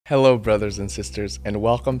Hello, brothers and sisters, and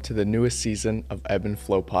welcome to the newest season of Ebb and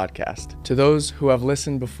Flow podcast. To those who have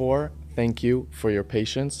listened before, thank you for your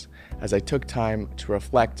patience as I took time to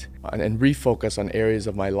reflect on and refocus on areas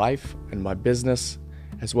of my life and my business,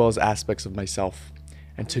 as well as aspects of myself.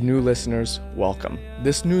 And to new listeners, welcome.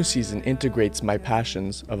 This new season integrates my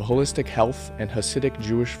passions of holistic health and Hasidic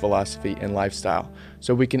Jewish philosophy and lifestyle,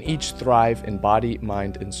 so we can each thrive in body,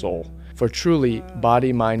 mind, and soul. For truly,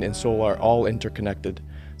 body, mind, and soul are all interconnected.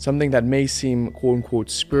 Something that may seem quote-unquote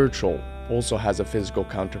spiritual also has a physical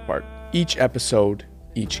counterpart. Each episode,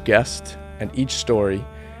 each guest, and each story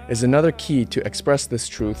is another key to express this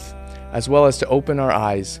truth, as well as to open our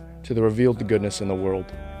eyes to the revealed goodness in the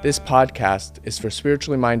world. This podcast is for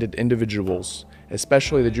spiritually minded individuals,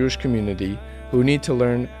 especially the Jewish community, who need to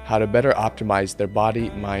learn how to better optimize their body,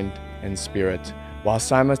 mind, and spirit, while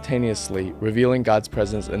simultaneously revealing God's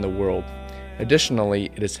presence in the world.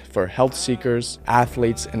 Additionally, it is for health seekers,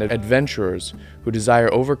 athletes, and adventurers who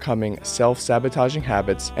desire overcoming self-sabotaging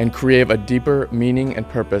habits and create a deeper meaning and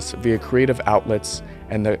purpose via creative outlets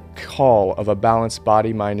and the call of a balanced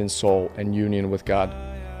body, mind, and soul and union with God.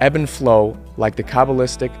 Ebb and Flow, like the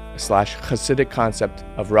Kabbalistic/Hasidic concept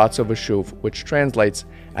of Ratzo V'Shuv, which translates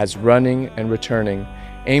as running and returning,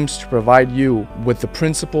 aims to provide you with the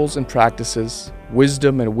principles and practices,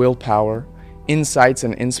 wisdom and willpower, insights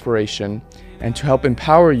and inspiration, and to help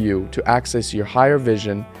empower you to access your higher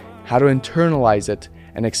vision, how to internalize it,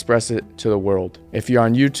 and express it to the world. If you're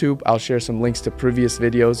on YouTube, I'll share some links to previous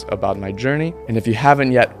videos about my journey. And if you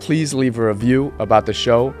haven't yet, please leave a review about the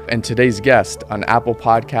show and today's guest on Apple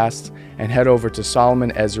Podcasts, and head over to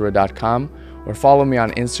solomonezra.com, or follow me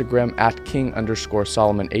on Instagram at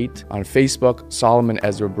king_Solomon8, on Facebook, Solomon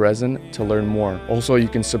Ezra Brezin, to learn more. Also, you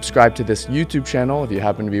can subscribe to this YouTube channel if you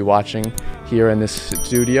happen to be watching here in this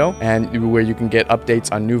studio, and where you can get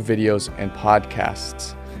updates on new videos and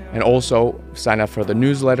podcasts. And also sign up for the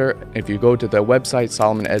newsletter. If you go to the website,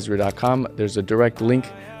 solomonezra.com, there's a direct link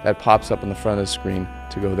that pops up on the front of the screen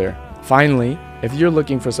to go there. Finally, if you're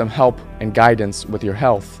looking for some help and guidance with your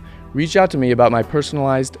health, reach out to me about my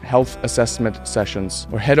personalized health assessment sessions,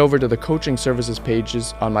 or head over to the coaching services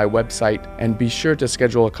pages on my website and be sure to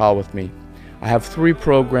schedule a call with me. I have 3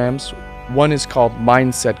 programs. One is called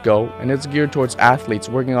Mindset Go, and it's geared towards athletes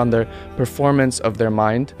working on the performance of their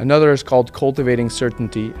mind. Another is called Cultivating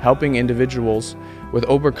Certainty, helping individuals with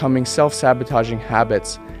overcoming self-sabotaging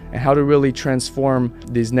habits and how to really transform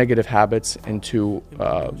these negative habits into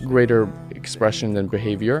greater expression and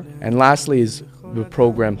behavior. And lastly is the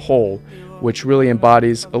program Whole, which really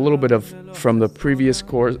embodies a little bit of from the previous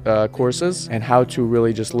courses and how to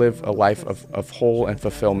really just live a life of whole and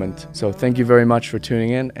fulfillment. So thank you very much for tuning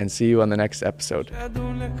in, and see you on the next episode.